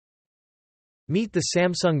Meet the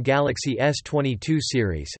Samsung Galaxy S22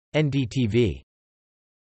 series, NDTV.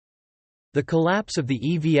 The collapse of the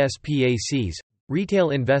EV SPACs,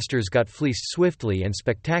 retail investors got fleeced swiftly and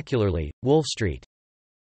spectacularly, Wolf Street.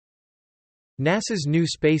 NASA's new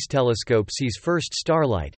space telescope sees first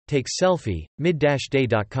starlight, takes selfie,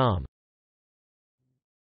 mid-day.com.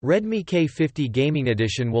 Redmi K50 Gaming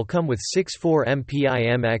Edition will come with 6.4MP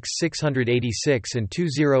IMX686 and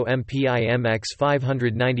 2.0MP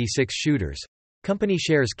IMX596 shooters. Company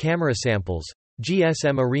shares camera samples.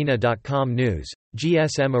 GSMarena.com News,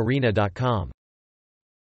 GSMarena.com.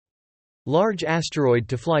 Large asteroid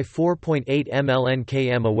to fly 4.8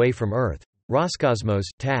 mLNkm away from Earth. Roscosmos,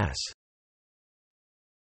 TASS.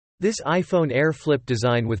 This iPhone Air flip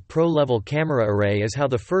design with Pro-level camera array is how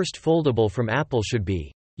the first foldable from Apple should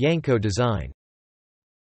be. Yanko design.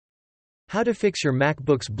 How to fix your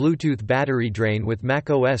MacBook's Bluetooth battery drain with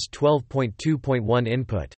macOS 12.2.1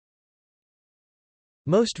 input.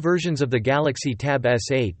 Most versions of the Galaxy Tab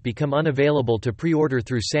S8 become unavailable to pre-order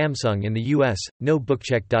through Samsung in the US,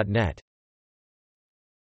 notebookcheck.net.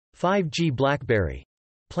 5G BlackBerry.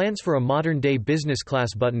 Plans for a modern-day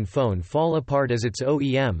business-class button phone fall apart as its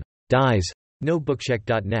OEM dies,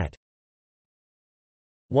 notebookcheck.net.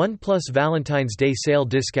 OnePlus Valentine's Day sale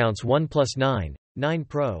discounts OnePlus 9, 9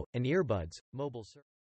 Pro, and earbuds, mobile.